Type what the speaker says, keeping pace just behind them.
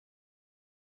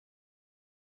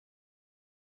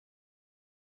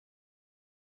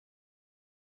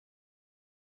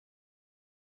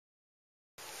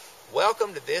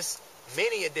Welcome to this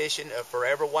mini edition of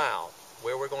Forever Wild,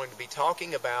 where we're going to be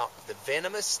talking about the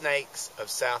venomous snakes of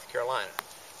South Carolina.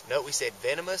 Note we said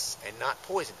venomous and not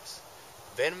poisonous.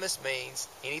 Venomous means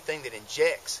anything that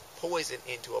injects poison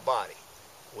into a body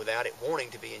without it wanting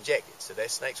to be injected, so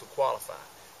that snakes will qualify.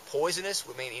 Poisonous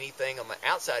would mean anything on the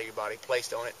outside of your body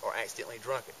placed on it or accidentally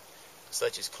drunk it,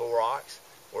 such as Clorox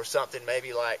or something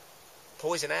maybe like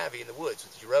poison ivy in the woods.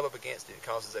 If you rub up against it, it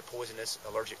causes a poisonous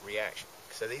allergic reaction.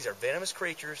 So these are venomous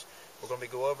creatures. We're going to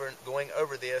be going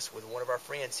over this with one of our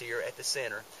friends here at the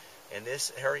center, and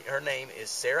her name is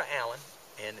Sarah Allen.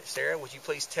 And Sarah, would you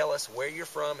please tell us where you're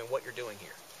from and what you're doing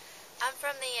here? I'm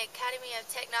from the Academy of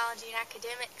Technology and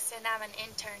Academics, and I'm an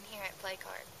intern here at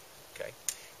Playcard. Okay.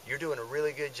 You're doing a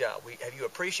really good job. Have you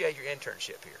appreciated your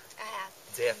internship here? I have.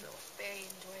 Definitely. Very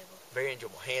enjoyable. Very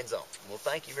enjoyable. Hands-on. Well,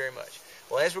 thank you very much.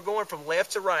 Well, as we're going from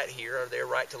left to right here, or there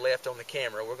right to left on the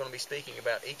camera, we're going to be speaking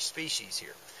about each species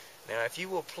here. Now, if you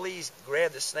will please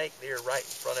grab the snake there right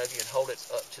in front of you and hold it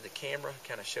up to the camera,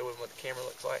 kind of show them what the camera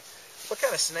looks like. What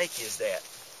kind of snake is that?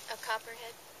 A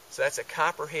copperhead. So that's a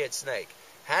copperhead snake.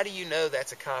 How do you know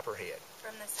that's a copperhead?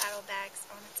 From the saddlebags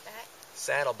on its back.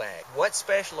 Saddlebag. What's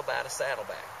special about a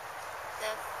saddlebag? The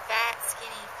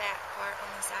skinny fat part on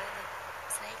the side of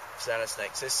the snake. Side of the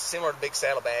snake. So it's similar to big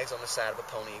saddlebags on the side of a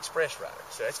Pony Express rider.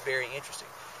 So that's very interesting.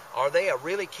 Are they a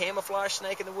really camouflaged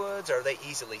snake in the woods, or are they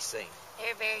easily seen?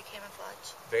 They're very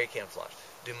camouflaged. Very camouflaged.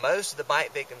 Do most of the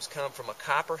bite victims come from a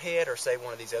copperhead or, say,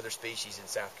 one of these other species in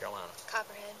South Carolina?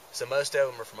 Copperhead. So most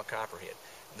of them are from a copperhead.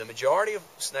 The majority of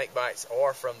snake bites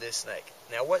are from this snake.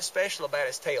 Now, what's special about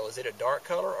his tail? Is it a dark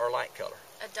color or light color?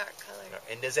 A dark color.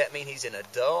 And does that mean he's an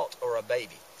adult or a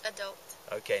baby? Adult.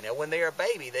 Okay, now when they're a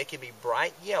baby, they can be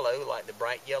bright yellow, like the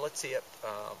bright yellow tip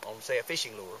on, say, a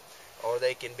fishing lure, or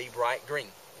they can be bright green.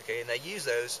 Okay, and they use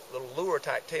those little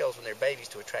lure-type tails when they're babies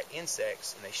to attract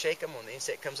insects, and they shake them. When the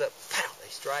insect comes up, pow, they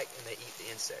strike, and they eat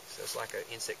the insect. So it's like an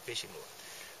insect fishing lure.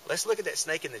 Let's look at that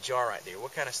snake in the jar right there.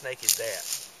 What kind of snake is that?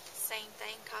 Same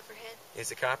thing, copperhead. It's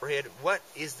a copperhead. What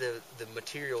is the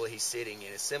material he's sitting in?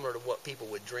 It's similar to what people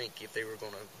would drink if they were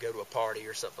going to go to a party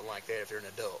or something like that if they're an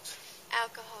adult.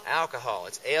 Alcohol. Alcohol.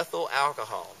 It's ethyl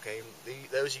alcohol. Okay.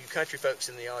 Those of you country folks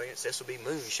in the audience, this will be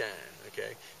moonshine.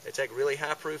 Okay. They take really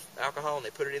high proof alcohol and they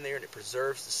put it in there and it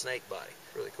preserves the snake body.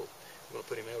 Really cool. I'm going to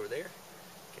put him over there.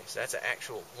 Okay. So that's an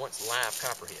actual once live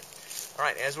copperhead. All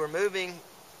right. As we're moving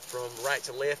from right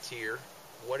to left here,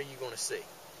 what are you going to see?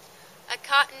 A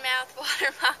cottonmouth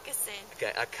water moccasin.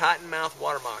 Okay. A cottonmouth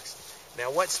water moccasin.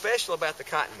 Now, what's special about the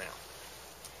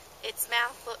cottonmouth? Its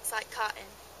mouth looks like cotton.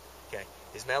 Okay.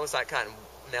 His mouth looks like cotton.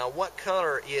 Now, what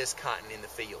color is cotton in the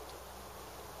field?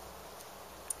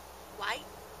 White.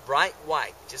 Bright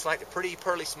white, just like the pretty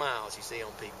pearly smiles you see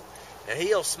on people. Now,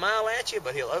 he'll smile at you,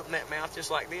 but he'll open that mouth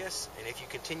just like this, and if you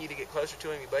continue to get closer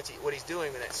to him, what he's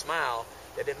doing with that smile,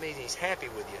 that doesn't mean he's happy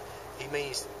with you. He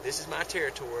means, this is my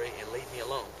territory, and leave me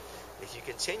alone. If you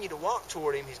continue to walk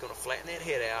toward him, he's going to flatten that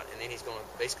head out, and then he's going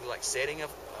to, basically like setting a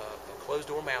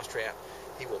closed-door mousetrap,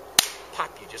 he will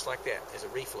pop you just like that as a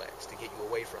reflex to get you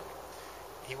away from him.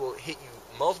 He will hit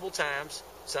you multiple times,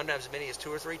 sometimes as many as 2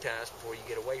 or 3 times before you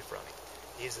get away from him.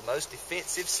 He is the most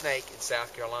defensive snake in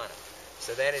South Carolina.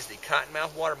 So that is the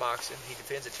cottonmouth water moccasin. He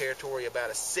defends a territory about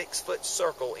a 6-foot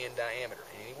circle in diameter.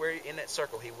 And anywhere in that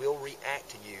circle, he will react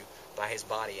to you by his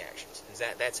body actions.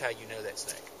 And that's how you know that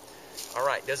snake. All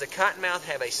right, does a cottonmouth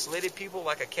have a slitted pupil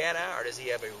like a cat eye, or does he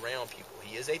have a round pupil?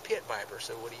 He is a pit viper,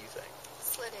 so what do you think?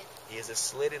 Slitted. He is a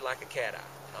slitted like a cat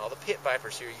eye. And all the pit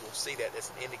vipers here, you will see that. That's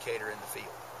an indicator in the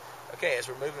field. Okay, as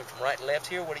we're moving from right to left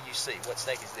here, what do you see? What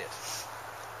snake is this?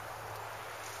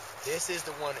 This is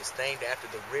the one that's named after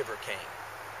the river cane.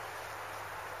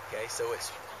 Okay, so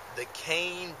it's the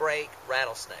canebrake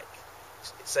rattlesnake.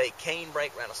 Say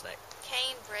canebrake rattlesnake.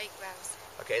 Canebrake rattlesnake.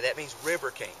 Okay, that means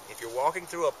river cane. If you're walking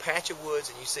through a patch of woods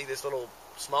and you see this little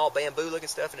small bamboo-looking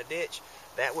stuff in a ditch,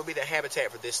 that would be the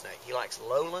habitat for this snake. He likes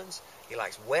lowlands. He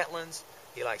likes wetlands.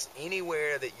 He likes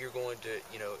anywhere that you're going to,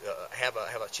 have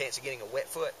a chance of getting a wet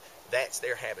foot. That's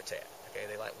their habitat. Okay,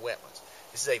 they like wetlands.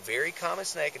 This is a very common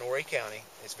snake in Horry County.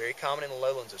 It's very common in the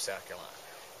lowlands of South Carolina.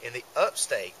 In the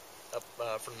upstate,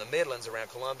 from the Midlands around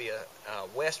Columbia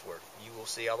westward, you will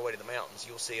see all the way to the mountains,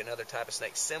 you'll see another type of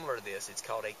snake similar to this. It's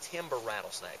called a timber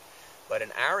rattlesnake. But in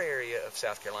our area of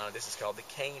South Carolina, this is called the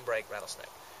canebrake rattlesnake.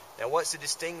 Now, what's the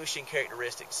distinguishing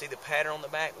characteristic? See the pattern on the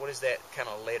back? What does that kind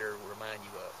of letter remind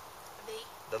you of? V.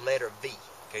 The letter V.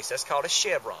 Okay, so that's called a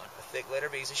chevron. A thick letter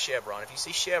V is a chevron. If you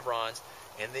see chevrons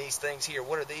and these things here,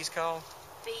 what are these called?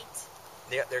 Beads.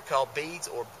 They're called beads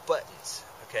or buttons.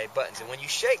 Okay, buttons. And when you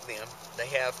shake them, they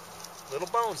have little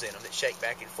bones in them that shake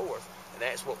back and forth. And and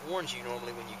that's what warns you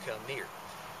normally when you come near.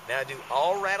 Now, do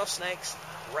all rattlesnakes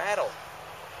rattle?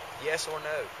 Yes or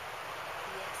no?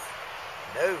 Yes.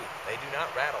 No, they do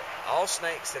not rattle. All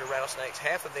snakes that are rattlesnakes,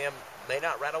 half of them may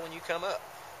not rattle when you come up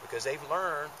because they've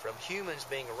learned from humans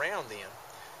being around them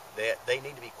that they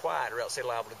need to be quiet or else they're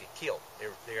liable to get killed.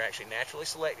 They're actually naturally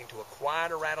selecting to a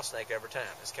quieter rattlesnake over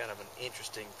time. It's kind of an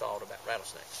interesting thought about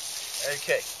rattlesnakes.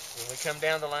 Okay, when we come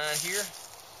down the line here,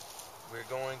 we're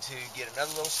going to get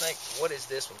another little snake. What is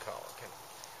this one called? Okay.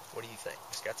 What do you think?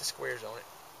 It's got the squares on it.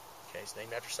 Okay, it's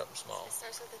named after something small. It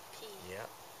starts with a P. Yeah.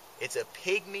 It's a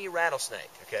pygmy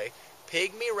rattlesnake, okay?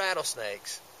 Pygmy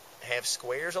rattlesnakes have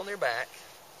squares on their back,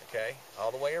 okay,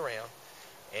 all the way around,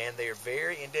 and they're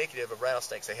very indicative of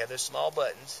rattlesnakes. They have those small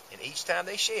buttons, and each time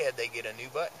they shed, they get a new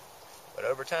button. But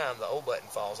over time, the old button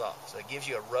falls off, so it gives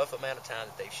you a rough amount of time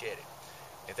that they've shedded.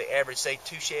 If they average, say,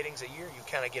 2 sheddings a year, you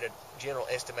kind of get a general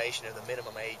estimation of the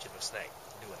minimum age of a snake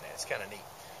doing that. It's kind of neat.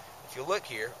 If you look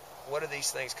here, what are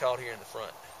these things called here in the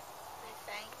front?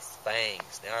 Fangs.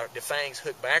 Fangs. Now, do fangs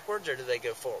hook backwards or do they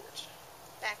go forwards?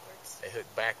 Backwards. They hook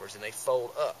backwards and they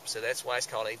fold up. So that's why it's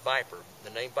called a viper.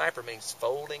 The name viper means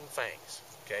folding fangs.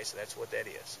 Okay, so that's what that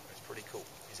is. That's pretty cool.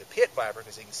 He's a pit viper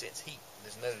because he can sense heat in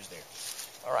his nose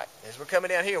there. All right, as we're coming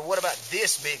down here, what about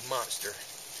this big monster?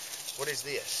 What is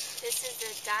this? This is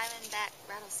the diamondback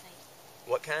rattlesnake.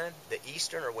 What kind? The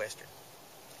eastern or western?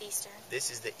 Eastern.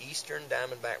 This is the eastern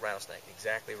diamondback rattlesnake.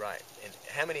 Exactly right. And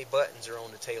how many buttons are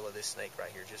on the tail of this snake right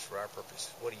here, just for our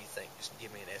purpose? What do you think? Just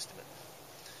give me an estimate.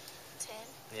 10.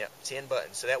 Yeah, 10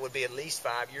 buttons. So that would be at least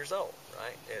 5 years old,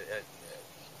 right?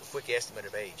 A quick estimate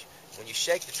of age. When you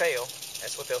shake the tail,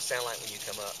 that's what they'll sound like when you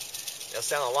come up. They'll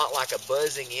sound a lot like a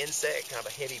buzzing insect, kind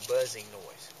of a heavy buzzing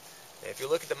noise. Now, if you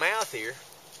look at the mouth here,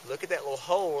 look at that little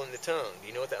hole in the tongue. Do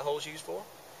you know what that hole's used for?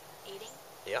 Eating.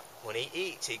 Yep. When he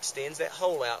eats, he extends that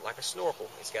hole out like a snorkel.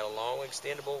 It's got a long,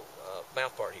 extendable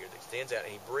mouth part here that extends out,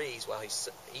 and he breathes while he's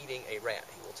eating a rat.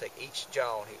 He will take each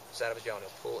jaw, side of his jaw, and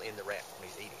he'll pull in the rat when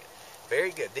he's eating it.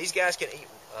 Very good. These guys can eat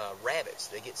rabbits.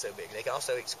 They get so big. They can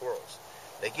also eat squirrels.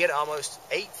 They get almost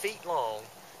 8 feet long.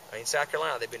 In South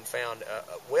Carolina, they've been found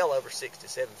well over 6 to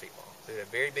 7 feet long. They're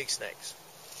very big snakes.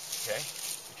 Okay.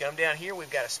 We come down here. We've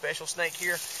got a special snake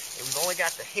here, and we've only got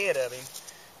the head of him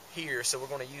here, so we're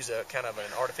going to use a kind of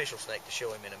an artificial snake to show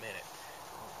him in a minute.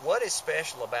 What is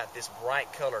special about this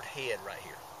bright colored head right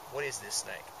here? What is this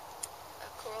snake? A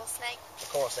coral snake. A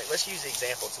coral snake. Let's use the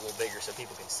example. It's a little bigger so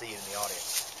people can see it in the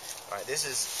audience. All right, this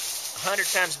is 100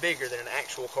 times bigger than an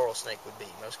actual coral snake would be.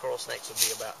 Most coral snakes would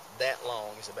be about that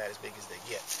long, is about as big as they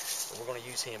get. But we're going to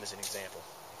use him as an example.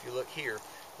 If you look here,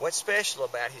 what's special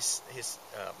about his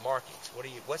markings?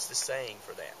 What's the saying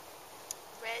for that?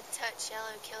 Red touch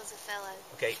yellow kills a fellow.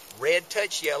 Okay, red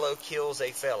touch yellow kills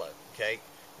a fellow. Okay,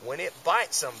 when it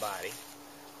bites somebody,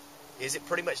 is it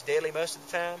pretty much deadly most of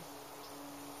the time?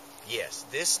 Yes,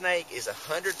 this snake is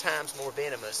 100 times more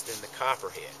venomous than the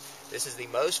copperhead. This is the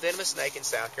most venomous snake in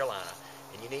South Carolina,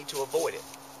 and you need to avoid it.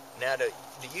 Now, do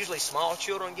usually small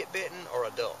children get bitten or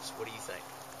adults? What do you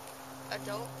think?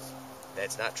 Adults.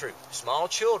 That's not true. Small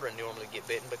children normally get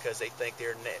bitten because they think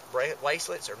they're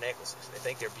bracelets or necklaces. They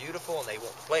think they're beautiful and they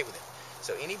want to play with them.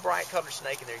 So any bright colored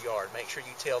snake in their yard, make sure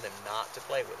you tell them not to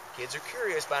play with them. Kids are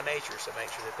curious by nature, so make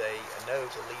sure that they know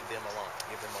to leave them alone.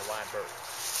 Give them a wide berth.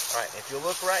 All right, if you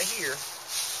look right here,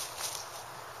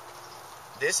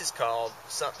 this is called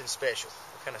something special.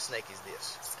 What kind of snake is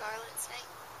this? Scarlet snake.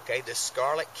 Okay, the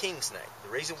scarlet king snake. The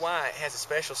reason why it has a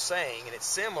special saying, and it's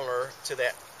similar to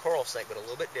that coral snake, but a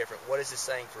little bit different. What is this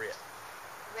saying for it?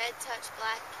 Red touch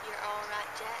black, you're all right,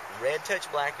 Jack. Red touch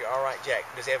black, you're all right, Jack.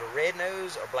 Does he have a red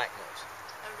nose or black nose?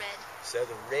 A red. So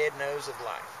the red nose of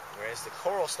life. Whereas the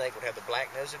coral snake would have the black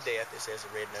nose of death. This has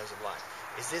the red nose of life.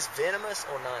 Is this venomous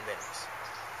or non-venomous?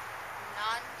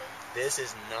 Non-venomous. This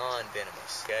is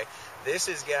non-venomous. Okay. This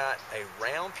has got a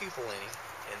round pupil in him,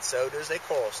 and so does a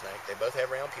coral snake. They both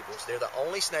have round pupils. They're the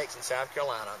only snakes in South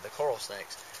Carolina, the coral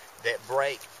snakes, that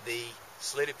break the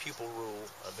slitted pupil rule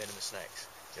of venomous snakes.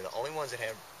 They're the only ones that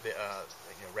have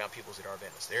round pupils that are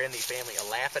venomous. They're in the family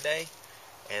Elaphidae,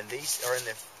 and these are in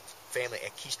the family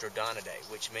Echistrodontidae,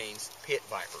 which means pit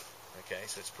viper. Okay,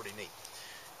 so it's pretty neat.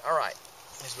 All right,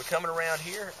 as we're coming around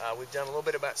here, we've done a little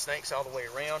bit about snakes all the way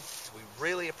around. So we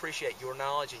really appreciate your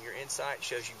knowledge and your insight. It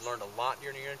shows you've learned a lot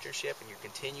during your internship, and you're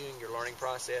continuing your learning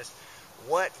process.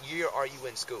 What year are you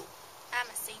in school? I'm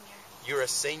a senior. You're a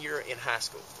senior in high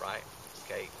school, right?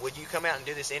 Okay. Would you come out and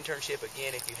do this internship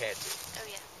again if you had to? Oh,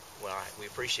 yeah. Well, all right. We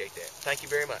appreciate that. Thank you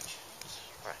very much.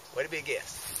 All right. Way to be a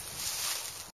guest.